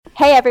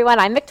Hey everyone,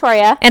 I'm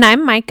Victoria. And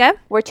I'm Micah.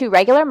 We're two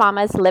regular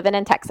mamas living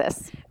in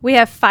Texas. We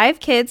have 5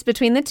 kids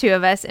between the two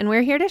of us, and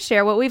we're here to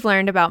share what we've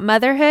learned about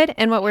motherhood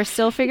and what we're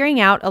still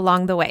figuring out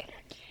along the way.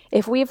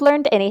 If we've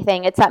learned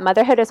anything, it's that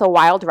motherhood is a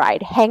wild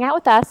ride. Hang out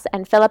with us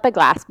and fill up a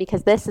glass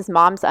because this is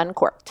Moms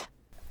Uncorked.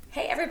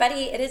 Hey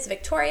everybody, it is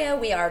Victoria.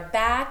 We are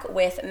back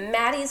with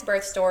Maddie's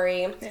birth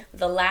story,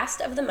 the last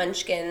of the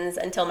Munchkins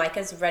until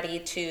Micah's ready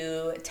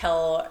to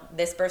tell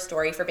this birth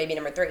story for baby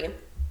number 3.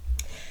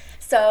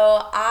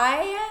 So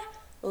I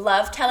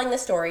love telling the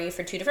story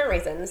for 2 different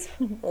reasons.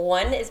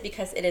 One is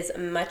because it is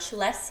much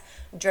less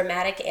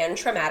dramatic and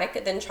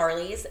traumatic than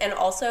Charlie's, and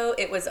also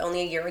it was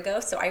only a year ago,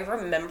 so I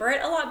remember it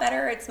a lot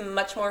better. It's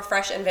much more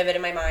fresh and vivid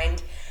in my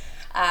mind,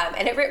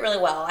 and it went really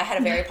well. I had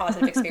a very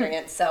positive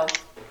experience. So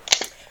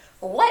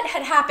what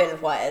had happened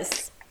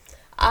was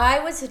I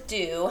was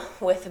due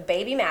with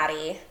baby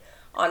Maddie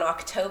on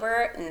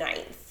October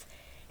 9th,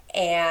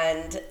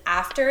 and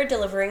after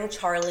delivering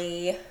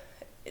Charlie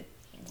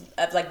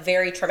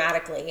very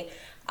traumatically,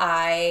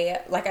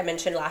 like I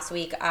mentioned last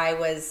week, I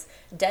was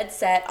dead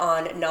set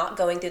on not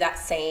going through that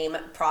same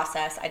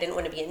process. I didn't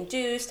want to be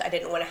induced. I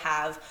didn't want to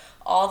have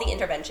all the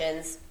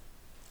interventions.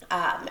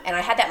 And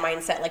I had that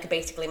mindset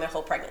basically my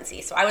whole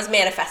pregnancy. So I was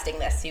manifesting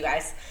this, you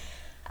guys.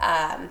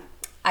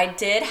 I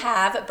did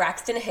have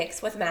Braxton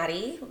Hicks with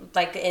Maddie,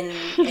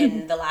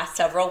 in the last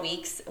several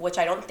weeks, which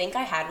I don't think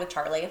I had with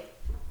Charlie.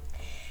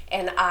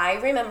 And I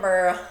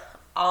remember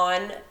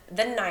on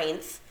the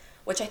 9th,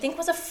 which I think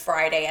was a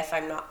Friday, if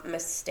I'm not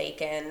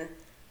mistaken.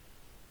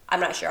 I'm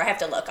not sure. I have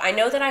to look. I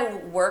know that I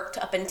worked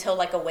up until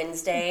a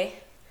Wednesday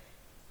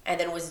and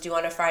then was due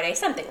on a Friday,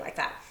 something like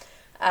that.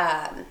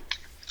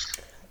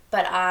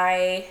 But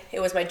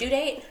it was my due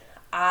date.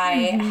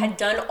 I had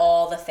done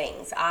all the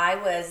things. I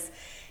was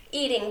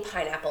eating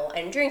pineapple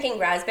and drinking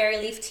raspberry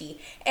leaf tea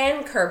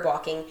and curb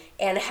walking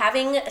and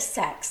having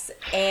sex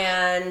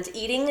and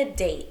eating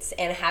dates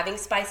and having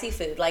spicy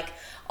food.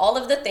 All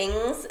of the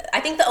things. I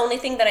think the only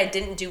thing that I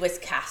didn't do was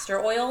castor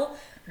oil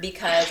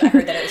because I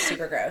heard that it was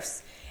super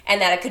gross and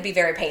that it could be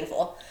very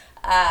painful.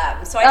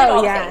 So I did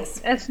all the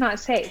things. It's not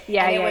safe.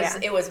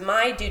 It was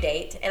my due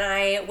date, and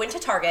I went to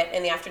Target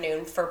in the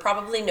afternoon for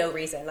probably no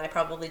reason. I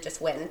probably just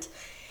went.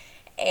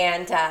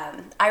 And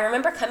I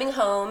remember coming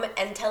home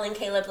and telling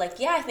Caleb, I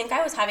think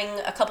I was having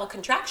a couple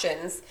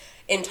contractions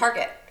in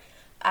Target.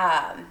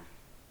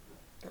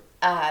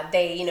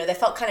 They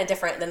felt kind of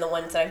different than the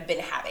ones that I've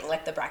been having,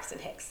 like the Braxton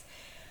Hicks.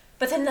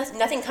 But then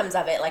nothing comes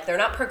of it. They're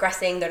not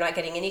progressing. They're not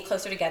getting any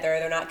closer together.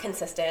 They're not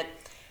consistent.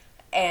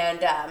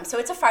 And so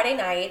it's a Friday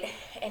night,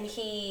 and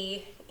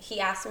he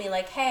asked me,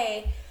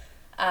 hey,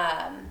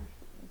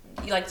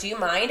 do you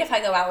mind if I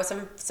go out with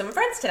some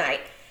friends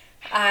tonight?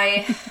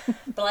 I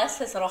bless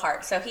his little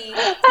heart. So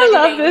I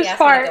love this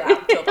part. Me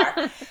to go out to a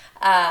bar.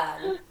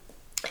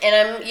 And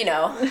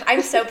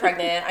I'm so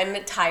pregnant. I'm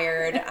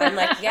tired. I'm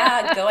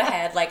yeah, go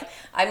ahead.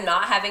 I'm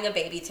not having a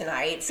baby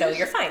tonight, so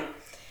you're fine.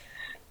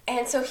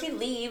 And so he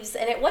leaves,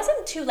 and it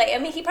wasn't too late. I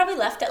mean, he probably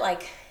left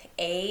at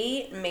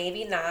 8,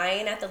 maybe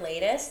 9 at the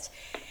latest.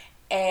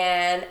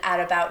 And at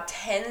about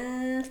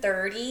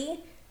 10:30,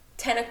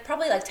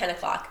 probably 10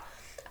 o'clock,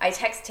 I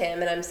text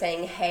him and I'm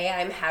saying, hey,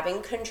 I'm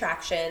having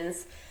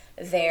contractions.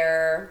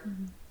 They're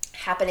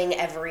happening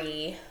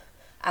every,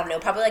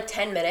 probably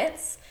 10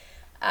 minutes.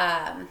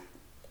 Don't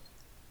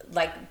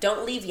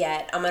leave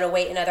yet. I'm going to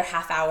wait another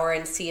half hour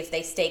and see if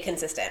they stay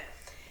consistent.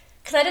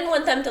 Because I didn't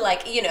want them to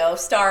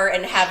start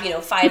and have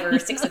 5 or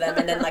 6 of them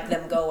and then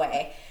them go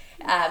away.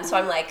 So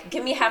I'm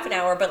give me half an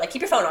hour, but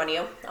keep your phone on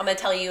you. I'm going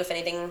to tell you if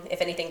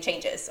anything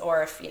changes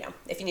or if you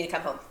need to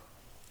come home.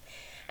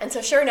 And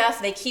so sure enough,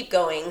 they keep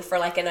going for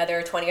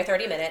another 20 or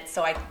 30 minutes.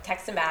 So I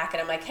text them back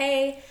and I'm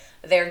hey,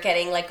 they're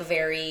getting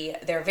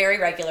they're very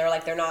regular.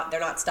 They're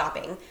not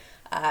stopping.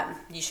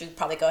 You should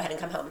probably go ahead and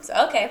come home. So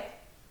okay.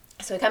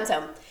 So he comes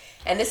home.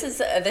 And this is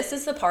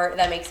the part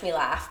that makes me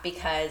laugh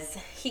because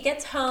he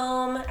gets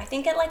home, I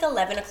think at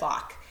 11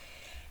 o'clock.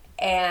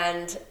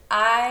 And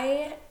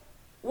I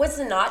was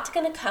not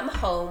going to come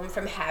home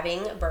from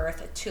having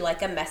birth to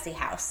a messy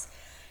house.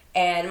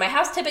 And my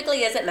house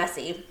typically isn't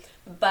messy,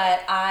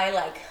 but I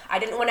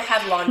didn't want to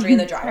have laundry in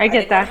the dryer. I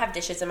didn't want to have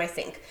dishes in my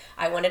sink.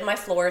 I wanted my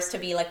floors to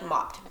be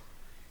mopped.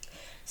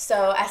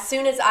 So as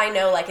soon as I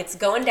know it's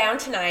going down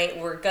tonight,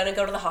 we're going to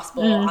go to the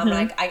hospital.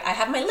 I'm I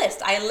have my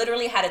list. I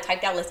literally had a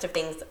typed out list of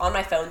things on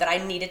my phone that I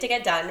needed to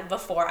get done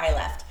before I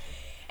left.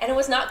 And it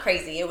was not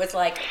crazy. It was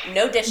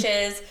no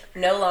dishes,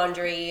 no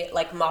laundry,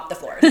 mop the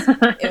floors.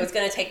 It was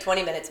going to take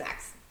 20 minutes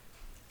max.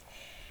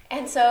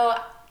 And so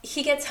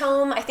he gets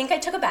home. I think I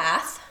took a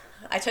bath.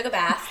 So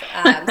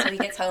he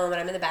gets home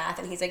and I'm in the bath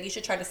and he's you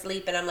should try to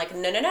sleep. And I'm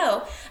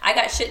no. I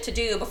got shit to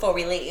do before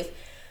we leave.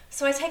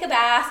 So I take a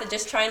bath and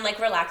just try and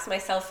relax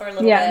myself for a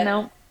little bit.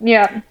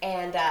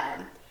 And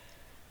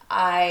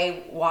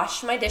I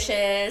wash my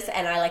dishes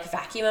and I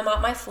vacuum and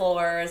mop my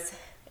floors.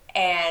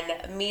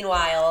 And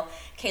meanwhile,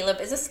 Caleb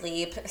is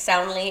asleep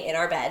soundly in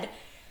our bed.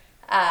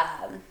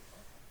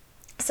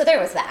 So there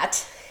was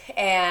that.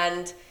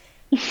 And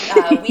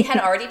We had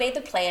already made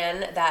the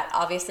plan that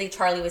obviously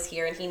Charlie was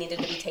here and he needed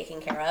to be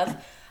taken care of.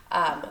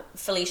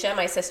 Felicia,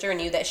 my sister,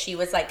 knew that she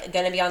was like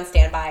going to be on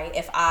standby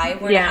if I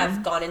were to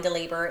have gone into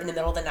labor in the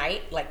middle of the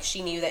night. Like,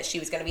 she knew that she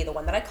was going to be the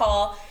one that I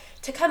call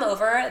to come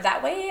over.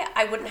 That way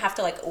I wouldn't have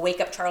to like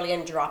wake up Charlie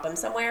and drop him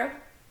somewhere.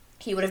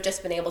 He would have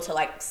just been able to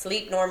like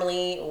sleep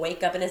normally,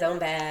 wake up in his own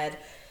bed.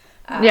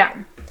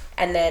 And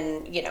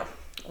then, you know,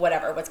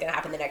 whatever, what's going to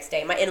happen the next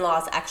day. My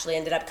in-laws actually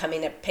ended up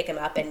coming to pick him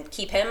up and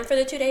keep him for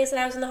the 2 days that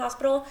I was in the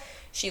hospital.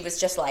 She was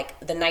just like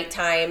the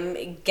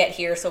nighttime, get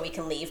here so we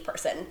can leave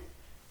person.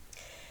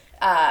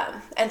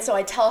 And so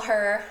I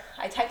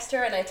text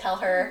her and I tell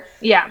her,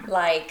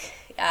 like,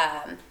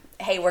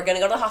 hey, we're going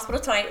to go to the hospital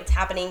tonight. It's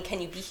happening.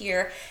 Can you be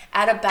here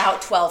at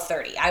about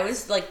 12:30? I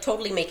was like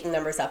totally making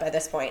numbers up at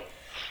this point.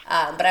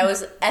 But I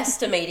was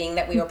estimating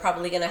that we were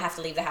probably going to have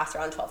to leave the house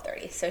around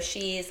 12:30. So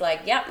she's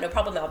like, yep, no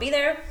problem. I'll be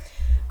there.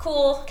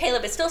 Cool.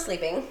 Caleb is still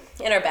sleeping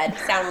in our bed,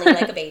 sounding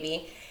like a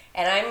baby.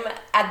 And I'm,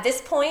 at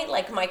this point,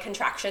 like, my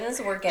contractions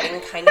were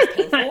getting kind of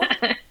painful.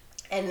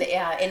 And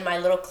in my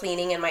little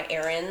cleaning and my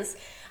errands,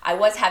 I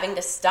was having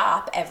to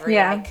stop every,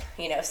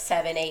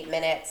 7-8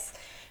 minutes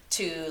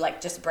to, like,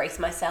 just brace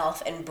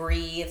myself and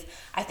breathe.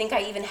 I think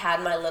I even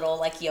had my little,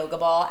 like, yoga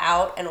ball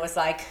out and was,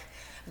 like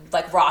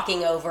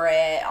rocking over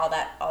it, all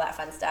that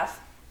fun stuff.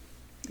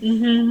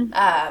 Mm-hmm.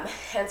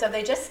 And so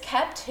they just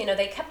kept,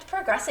 they kept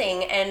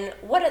progressing. And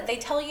what they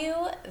tell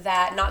you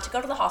that not to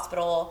go to the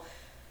hospital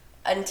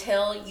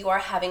until you are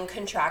having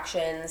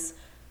contractions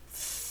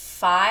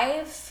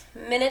 5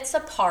 minutes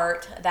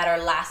apart that are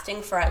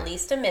lasting for at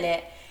least a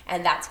minute,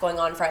 and that's going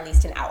on for at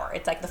least an hour.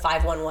 It's like the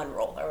 5-1-1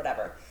 rule or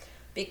whatever.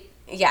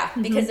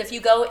 Because if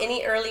you go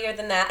any earlier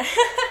than that,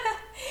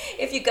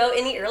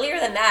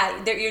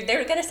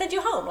 they're going to send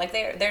you home. Like,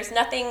 there's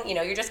nothing,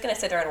 you're just going to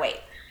sit there and wait.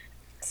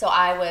 So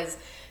I was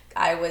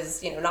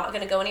not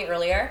going to go any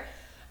earlier.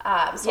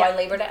 I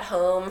labored at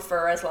home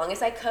for as long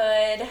as I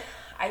could.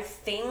 I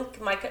think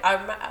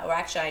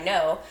I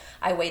know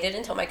I waited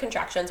until my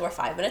contractions were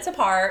 5 minutes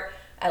apart,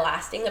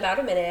 lasting about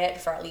a minute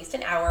for at least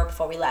an hour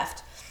before we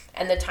left.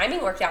 And the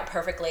timing worked out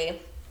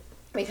perfectly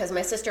because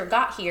my sister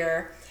got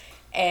here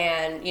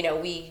and,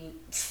 within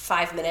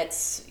 5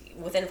 minutes,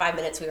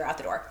 we were out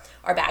the door.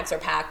 Our bags were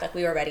packed, like,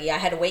 we were ready. I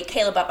had to wake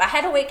Caleb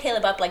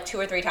up like 2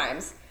 or 3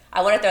 times.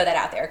 I want to throw that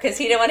out there because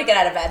he didn't want to get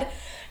out of bed.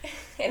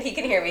 And he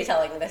can hear me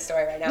telling this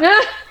story right now. But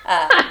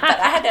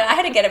I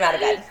had to get him out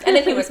of bed. And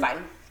then he was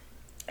fine.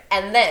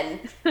 And then,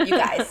 you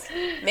guys,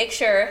 make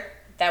sure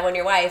that when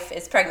your wife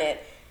is pregnant,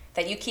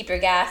 that you keep your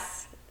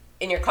gas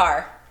in your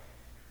car.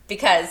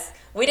 Because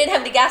we didn't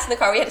have any gas in the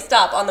car. We had to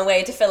stop on the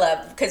way to fill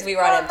up because we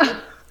were on empty.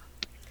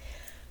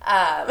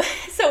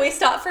 So we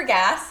stopped for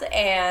gas,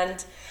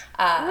 and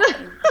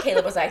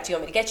Caleb was like, do you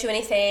want me to get you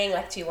anything?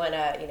 Like, do you want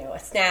a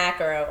snack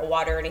or a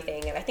water or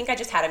anything? And I think I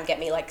just had him get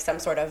me like some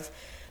sort of,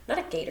 not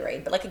a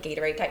Gatorade, but like a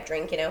Gatorade type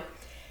drink,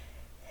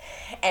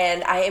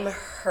 And I am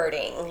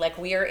hurting. Like,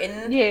 we are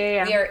in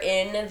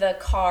the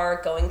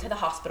car going to the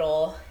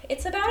hospital.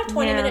 It's about a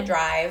 20-minute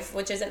drive,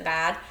 which isn't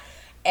bad.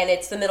 And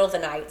it's the middle of the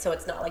night, so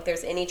it's not like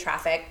there's any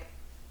traffic.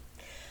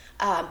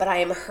 But I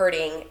am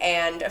hurting.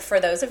 And for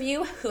those of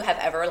you who have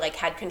ever like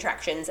had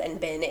contractions and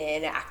been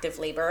in active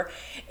labor,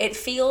 it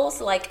feels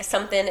like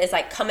something is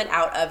like coming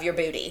out of your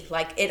booty.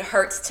 Like, it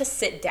hurts to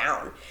sit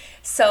down.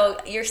 So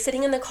you're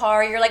sitting in the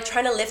car, you're like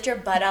trying to lift your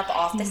butt up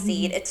off the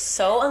seat. It's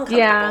so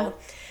uncomfortable.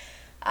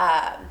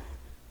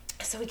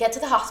 So we get to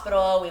the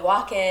hospital, we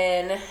walk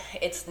in,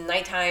 it's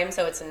nighttime,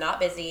 so it's not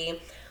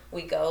busy.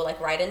 We go like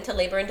right into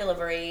labor and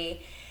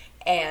delivery,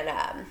 and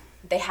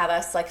they have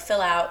us like fill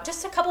out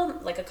just a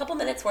couple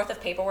minutes worth of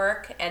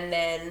paperwork, and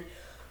then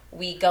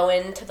we go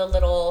into the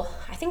little,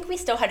 I think we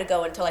still had to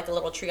go into like a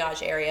little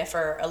triage area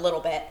for a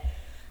little bit.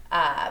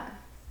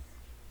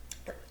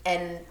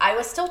 And I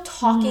was still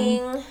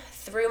talking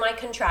through my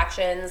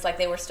contractions, like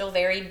they were still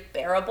very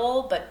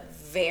bearable, but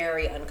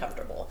very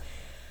uncomfortable.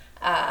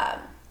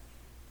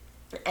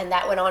 And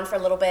that went on for a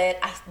little bit.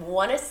 I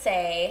want to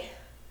say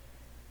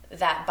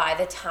that by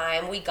the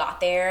time we got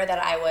there that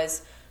I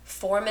was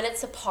 4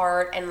 minutes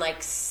apart and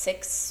like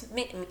 6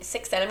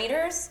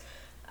 centimeters.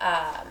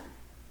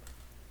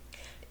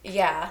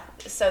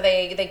 So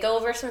they go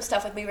over some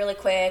stuff with me really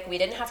quick. We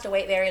didn't have to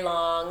wait very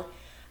long.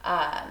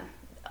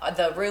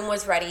 The room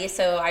was ready,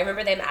 so I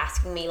remember them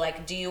asking me,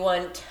 like, do you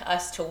want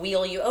us to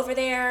wheel you over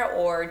there,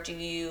 or do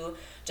you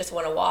just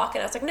want to walk?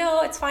 And I was like,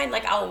 no, it's fine,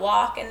 like, I'll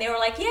walk. And they were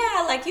like,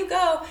 yeah, like, you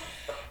go.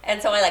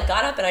 And so I, like,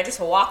 got up and I just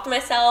walked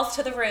myself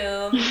to the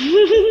room.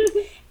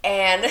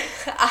 And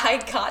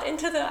I got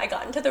into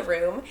the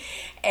room,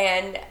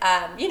 and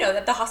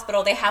at the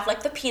hospital they have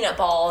like the peanut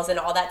balls and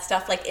all that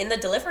stuff like in the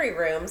delivery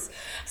rooms.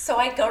 So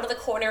I go to the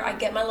corner, I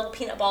get my little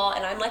peanut ball,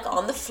 and I'm like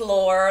on the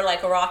floor,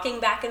 like rocking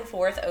back and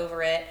forth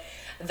over it.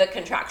 The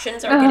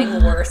contractions are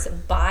getting worse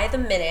by the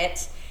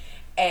minute,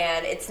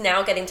 and it's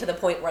now getting to the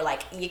point where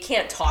like you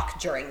can't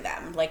talk during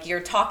them. Like you're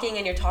talking,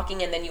 and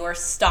then you are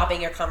stopping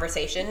your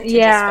conversation to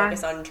just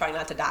focus on trying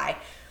not to die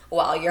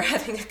while you're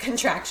having a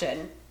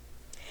contraction.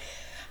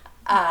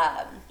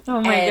 Oh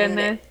my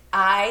goodness.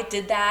 I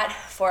did that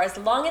for as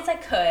long as I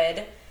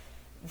could.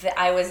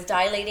 I was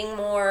dilating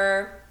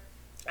more.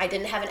 I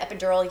didn't have an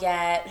epidural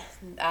yet.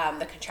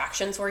 The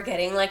contractions were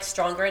getting like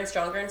stronger and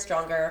stronger and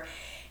stronger.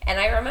 And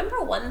I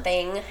remember one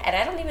thing, and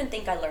I don't even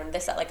think I learned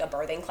this at like a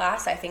birthing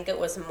class. I think it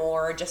was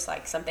more just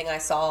like something I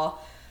saw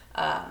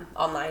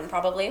online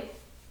probably.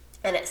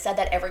 And it said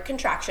that every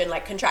contraction,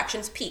 like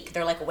contractions peak,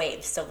 they're like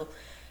waves.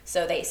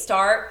 So they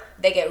start,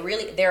 they get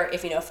really,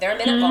 if they're a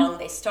minute long,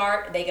 they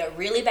start, they get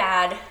really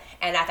bad,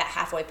 and at that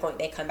halfway point,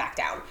 they come back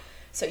down.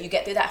 So you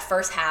get through that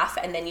first half,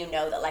 and then you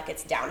know that like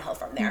it's downhill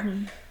from there.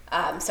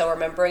 So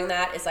remembering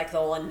that is like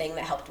the one thing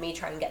that helped me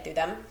try and get through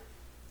them.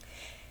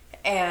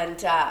 And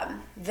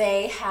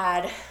they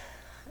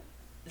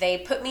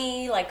put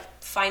me like,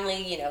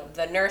 finally,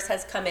 the nurse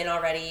has come in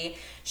already.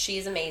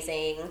 She's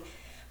amazing.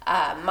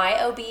 My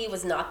OB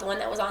was not the one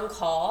that was on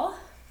call,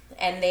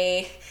 and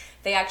they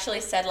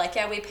actually said like,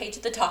 yeah, we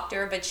paged the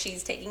doctor, but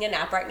she's taking a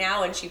nap right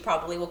now, and she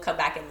probably will come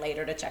back in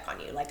later to check on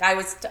you. Like I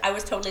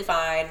was totally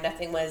fine.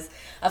 Nothing was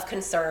of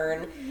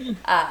concern.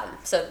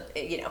 So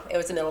it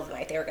was the middle of the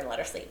night. They were going to let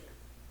her sleep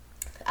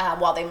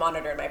while they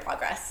monitored my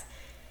progress.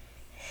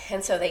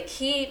 And so they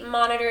keep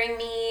monitoring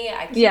me.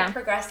 I keep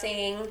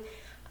progressing.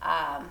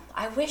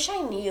 I wish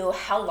I knew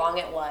how long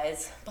it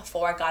was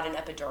before I got an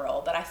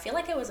epidural, but I feel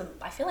like it was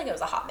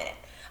a hot minute.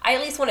 I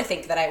at least want to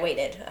think that I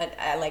waited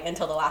like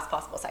until the last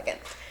possible second.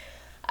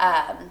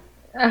 But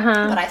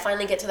I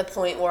finally get to the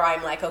point where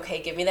I'm like,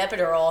 okay, give me the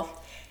epidural.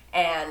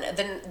 And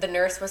then the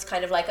nurse was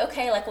kind of like,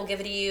 okay, like we'll give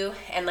it to you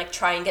and like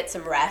try and get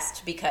some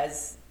rest,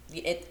 because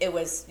it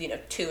was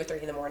 2 or 3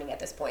 in the morning at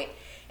this point.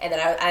 And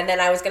then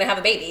I was going to have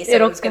a baby, so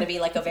it was going to be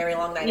like a very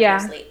long night of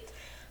no sleep.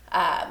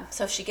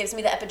 So she gives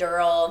me the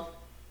epidural,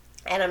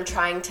 and I'm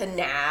trying to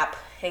nap,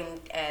 and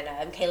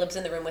Caleb's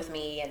in the room with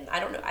me, and I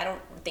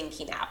don't think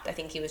he napped. I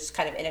think he was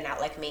kind of in and out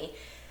like me.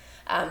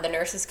 The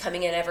nurse is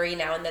coming in every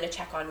now and then to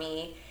check on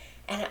me,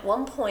 and at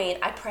one point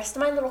I pressed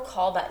my little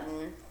call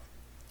button,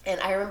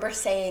 and I remember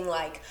saying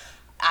like,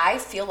 I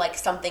feel like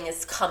something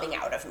is coming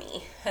out of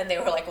me. And they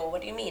were like, well, what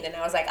do you mean? And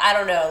I was like, I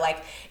don't know.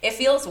 Like, it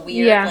feels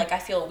weird. Yeah. Like, I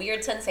feel a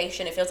weird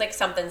sensation. It feels like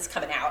something's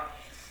coming out.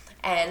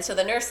 And so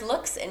the nurse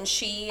looks, and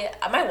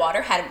my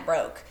water hadn't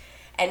broke.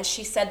 And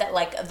she said that,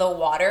 like, the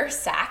water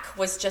sac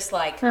was just,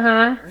 like,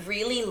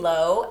 really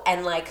low.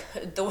 And, like,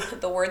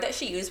 the word that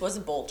she used was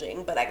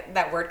bulging. But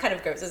that word kind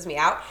of grosses me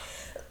out.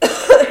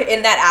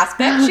 In that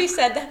aspect, she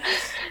said that.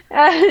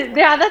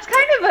 Yeah, that's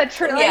kind of a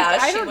trick. Yeah,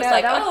 she was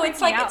like, oh, it's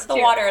like it's the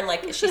water, and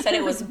like she said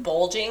it was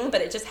bulging, but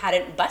it just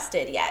hadn't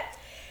busted yet.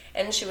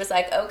 And she was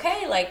like,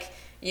 okay, like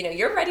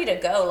you're ready to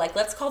go. Like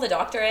let's call the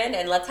doctor in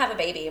and let's have a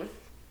baby.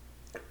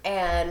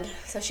 And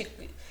so she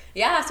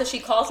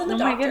calls in the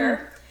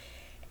doctor,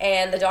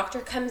 and the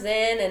doctor comes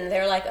in, and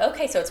they're like,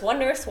 okay, so it's one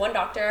nurse, one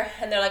doctor,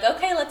 and they're like,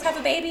 okay, let's have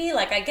a baby.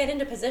 Like I get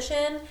into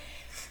position,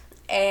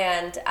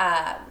 and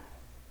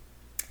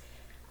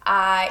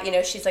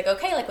she's like,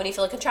 okay, like when you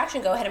feel a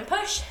contraction, go ahead and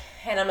push.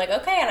 And I'm like,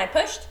 okay, and I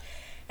pushed.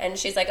 And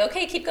she's like,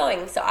 okay, keep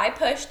going. So I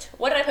pushed.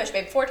 What did I push,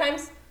 babe? 4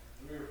 times?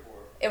 3 or 4.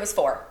 It was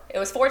 4. It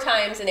was 4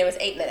 times, and it was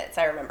 8 minutes,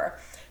 I remember.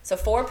 So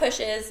 4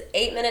 pushes,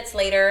 8 minutes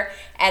later,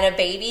 and a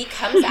baby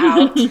comes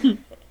out.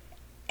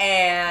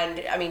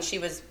 And, I mean, she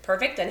was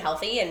perfect and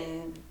healthy,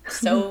 and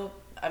so,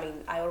 I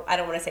mean, I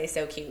don't want to say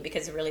so cute,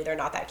 because really they're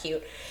not that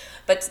cute.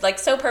 But, like,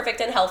 so perfect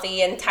and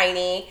healthy and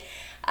tiny.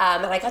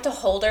 And I got to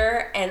hold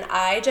her, and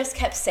I just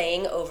kept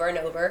saying over and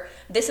over,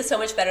 this is so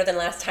much better than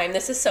last time.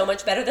 This is so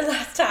much better than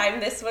last time.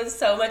 This was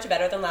so much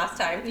better than last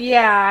time.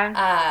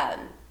 Yeah.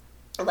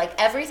 Like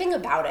everything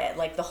about it,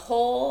 like the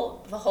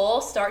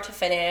whole start to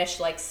finish,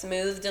 like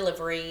smooth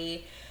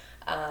delivery.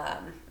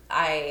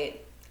 I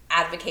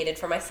advocated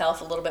for myself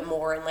a little bit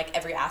more in like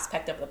every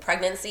aspect of the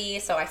pregnancy.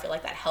 So I feel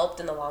like that helped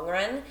in the long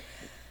run.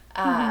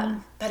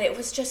 But it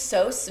was just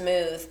so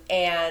smooth.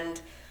 And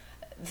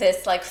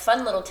this like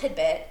fun little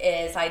tidbit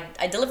is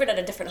I delivered at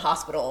a different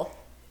hospital,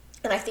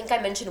 and I think I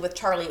mentioned with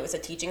Charlie it was a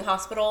teaching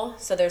hospital,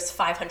 so there's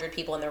 500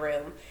 people in the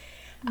room.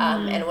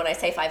 And when I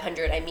say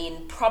 500, I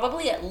mean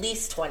probably at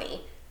least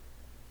 20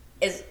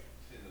 is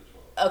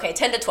 10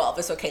 to 12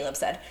 is what Caleb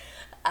said.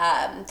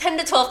 10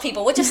 to 12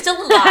 people, which is still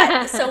a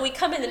lot. So we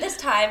come into this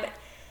time,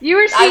 you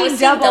were seeing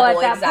double at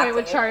that exactly. point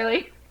with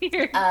Charlie.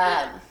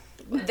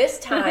 This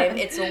time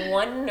it's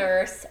 1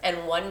 nurse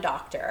and 1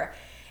 doctor,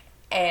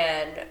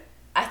 and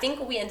I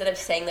think we ended up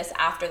saying this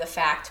after the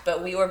fact,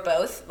 but we were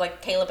both,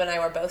 like, Caleb and I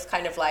were both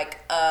kind of like,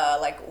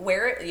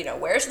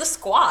 where's the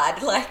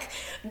squad? Like,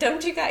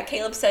 don't you guys,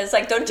 Caleb says,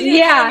 like, don't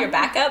you have your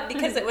backup?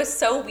 Because it was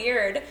so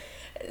weird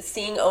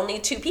seeing only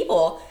 2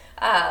 people.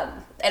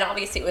 And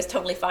obviously it was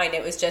totally fine.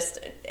 It was just,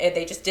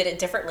 they just did it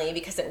differently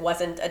because it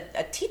wasn't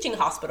a teaching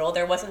hospital.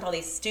 There wasn't all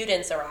these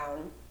students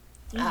around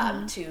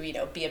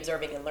to, be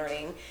observing and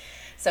learning.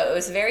 So it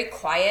was very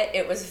quiet.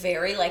 It was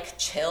very, like,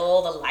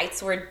 chill. The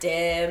lights were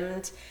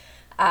dimmed.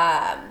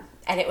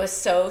 And it was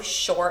so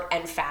short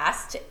and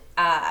fast.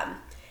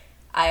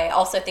 I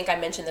also think I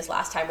mentioned this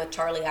last time with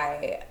Charlie.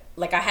 I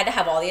had to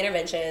have all the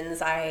interventions.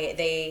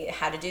 They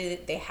had to do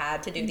the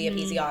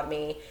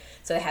episiotomy,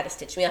 so they had to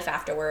stitch me up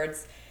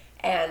afterwards.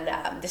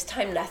 And this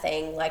time,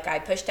 nothing. Like, I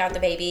pushed out the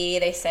baby.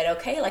 They said,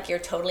 okay, like, you're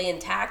totally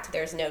intact.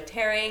 There's no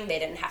tearing. They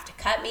didn't have to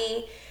cut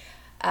me.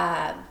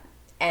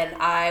 And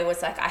I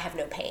was like, I have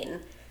no pain.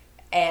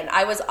 And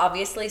I was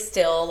obviously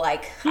still,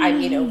 like,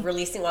 I'm,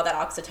 releasing all that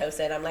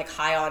oxytocin. I'm, like,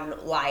 high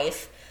on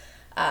life.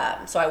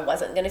 So I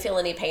wasn't going to feel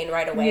any pain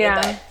right away.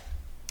 Yeah. But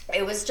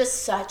it was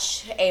just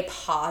such a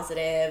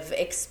positive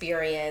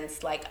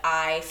experience. Like,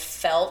 I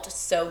felt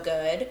so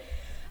good.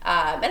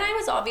 And I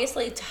was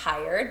obviously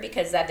tired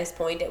because at this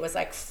point it was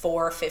like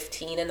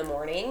 4:15 in the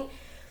morning.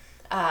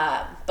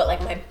 But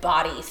like my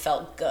body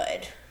felt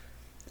good.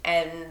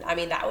 And I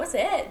mean, that was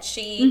it.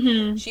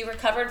 She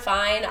recovered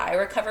fine. I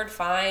recovered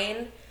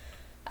fine.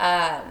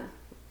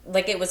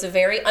 Like it was a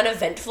very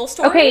uneventful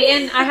story. Okay,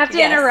 and I have to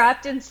Yes.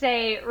 interrupt and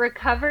say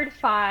recovered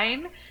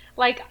fine.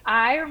 Like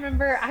I don't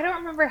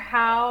remember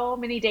how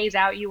many days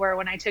out you were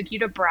when I took you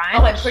to brunch.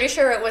 Oh, I'm pretty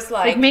sure it was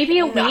like maybe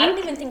a week. No, I don't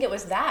even think it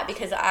was that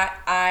because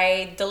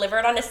I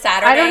delivered on a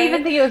Saturday. I don't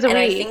even think it was a and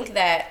week.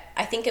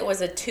 I think it was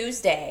a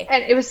Tuesday.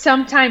 And it was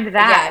sometime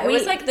that Yeah, it week.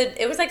 was like the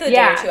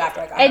day or two after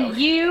I got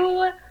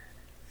home.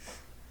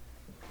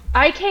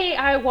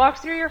 I walked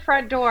through your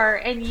front door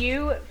and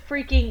you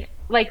freaking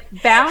like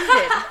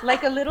bounded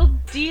like a little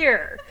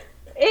deer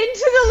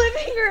into the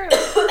living room,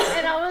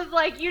 and I was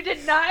like, "You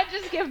did not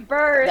just give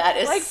birth." That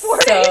is like 4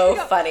 days so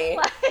ago. funny.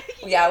 Like,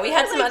 Yeah, we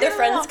had some like, other did a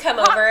friends little come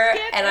hop over,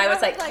 skip, and I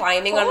was like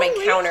climbing on my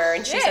 "Holy counter,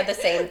 and she shit." said the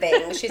same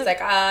thing. She's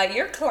like,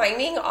 "You're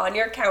climbing on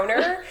your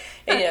counter."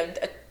 And,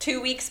 2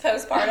 weeks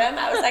postpartum.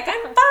 I was like,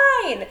 "I'm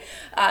fine,"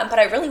 but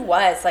I really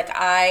was like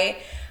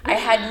I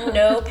had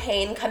no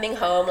pain coming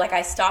home. Like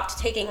I stopped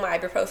taking my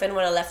ibuprofen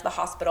when I left the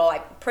hospital.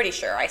 I'm pretty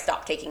sure I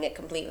stopped taking it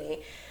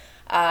completely.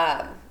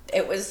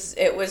 It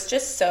was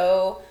just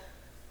so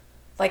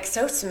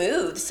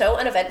smooth, so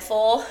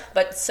uneventful,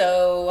 but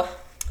so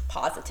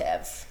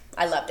positive.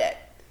 I loved it.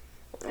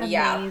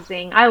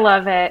 Amazing. Yeah. I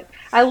love it.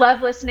 I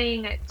love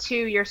listening to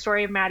your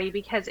story, Maddie,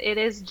 because it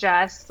is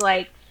just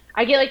like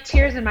I get like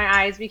tears in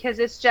my eyes because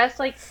it's just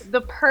like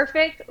the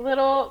perfect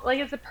little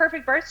it's a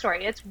perfect birth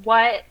story. It's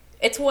what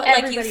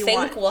like you think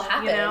wants, will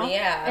happen.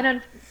 Yeah.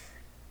 And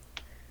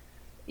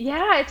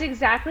yeah, it's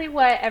exactly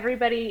what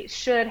everybody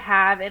should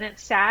have, and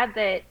it's sad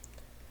that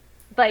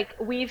like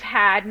we've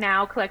had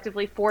now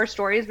collectively 4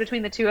 stories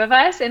between the two of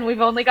us, and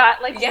we've only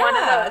got like one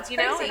of those, it's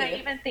crazy. And I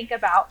even think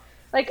about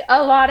like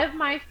a lot of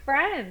my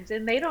friends,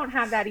 and they don't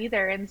have that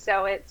either. And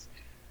so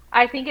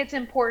I think it's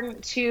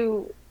important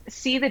to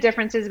see the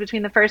differences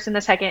between the first and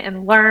the second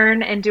and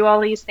learn and do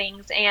all these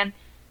things and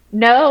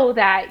know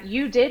that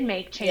you did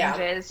make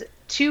changes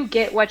to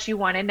get what you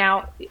wanted.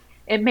 Now,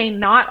 it may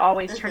not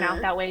always turn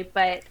out that way,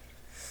 but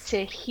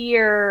to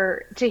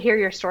hear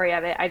your story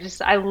of it,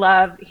 I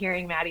love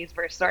hearing Maddie's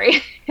birth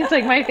story. It's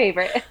like my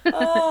favorite.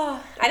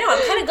 Oh, I know.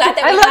 I'm kind of glad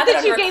that we have it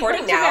on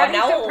recording now.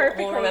 Now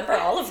we'll remember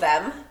all of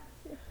them.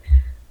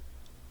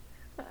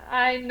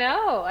 I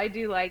know. I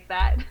do like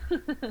that.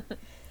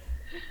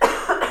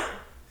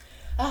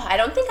 Oh, I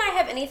don't think I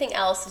have anything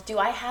else. Do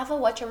I have a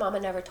What Your Mama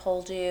Never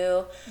Told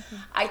You?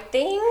 I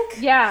think.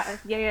 Yeah.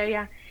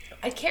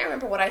 I can't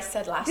remember what I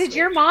said last Did week.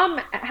 your mom,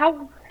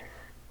 What'd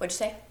you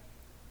say?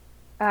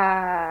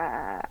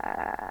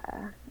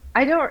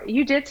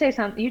 you did say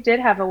something. You did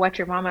have a What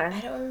Your Mama.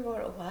 I don't remember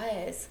what it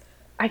was.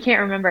 I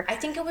can't remember. I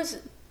think it was.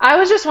 I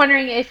was just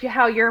wondering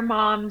how your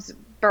mom's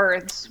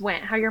births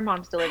went, how your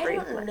mom's delivery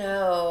I don't went.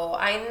 know.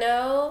 I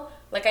know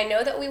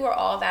that we were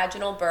all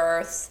vaginal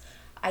births.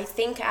 I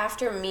think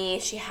after me,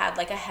 she had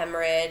like a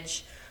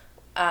hemorrhage.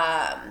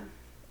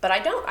 But I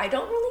don't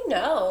really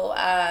know.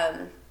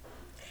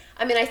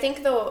 I mean, I think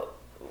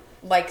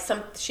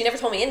she never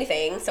told me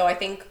anything. So I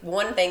think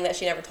one thing that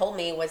she never told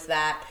me was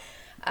that,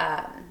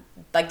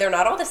 they're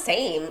not all the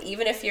same.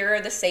 Even if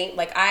you're the same,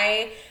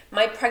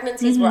 my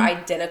pregnancies were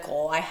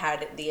identical. I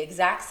had the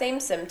exact same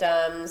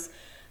symptoms.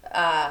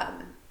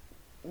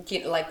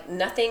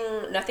 Nothing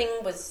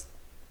was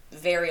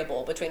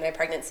variable between my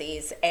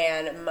pregnancies,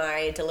 and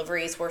my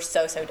deliveries were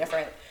so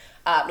different.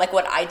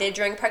 What I did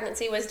during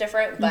pregnancy was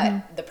different,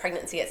 but the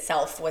pregnancy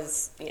itself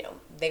was,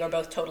 they were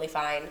both totally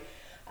fine.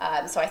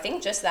 So I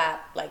think just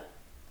that,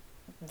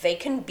 they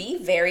can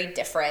be very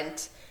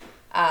different.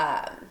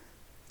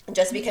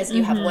 Just because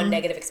you have one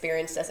negative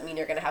experience doesn't mean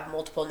you're going to have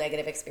multiple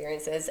negative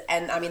experiences.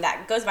 And I mean,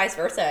 that goes vice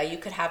versa. You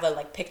could have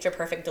a picture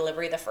perfect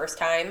delivery the first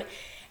time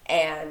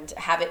and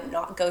have it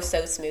not go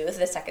so smooth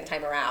the second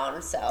time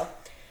around. So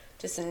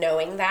just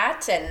knowing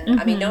that, and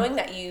I mean, knowing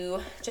that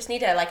you just need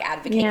to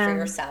advocate for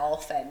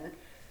yourself and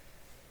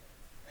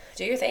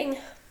do your thing.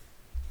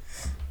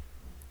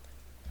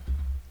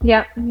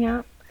 Yep.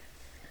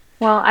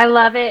 Well, I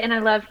love it, and I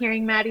love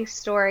hearing Maddie's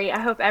story. I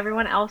hope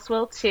everyone else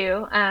will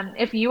too.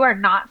 If you are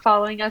not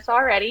following us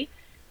already,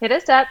 hit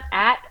us up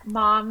at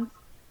moms.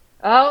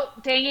 Oh,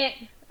 dang it!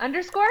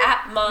 Underscore?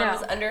 At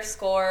moms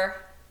 _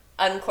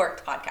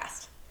 uncorked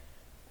podcast.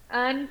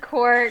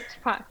 Uncorked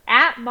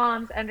at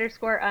moms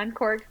 _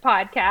 uncorked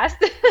podcast.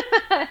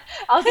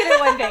 I'll get it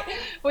one day.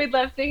 We'd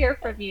love to hear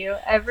from you.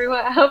 I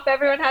hope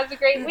everyone has a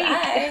great week.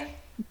 Bye.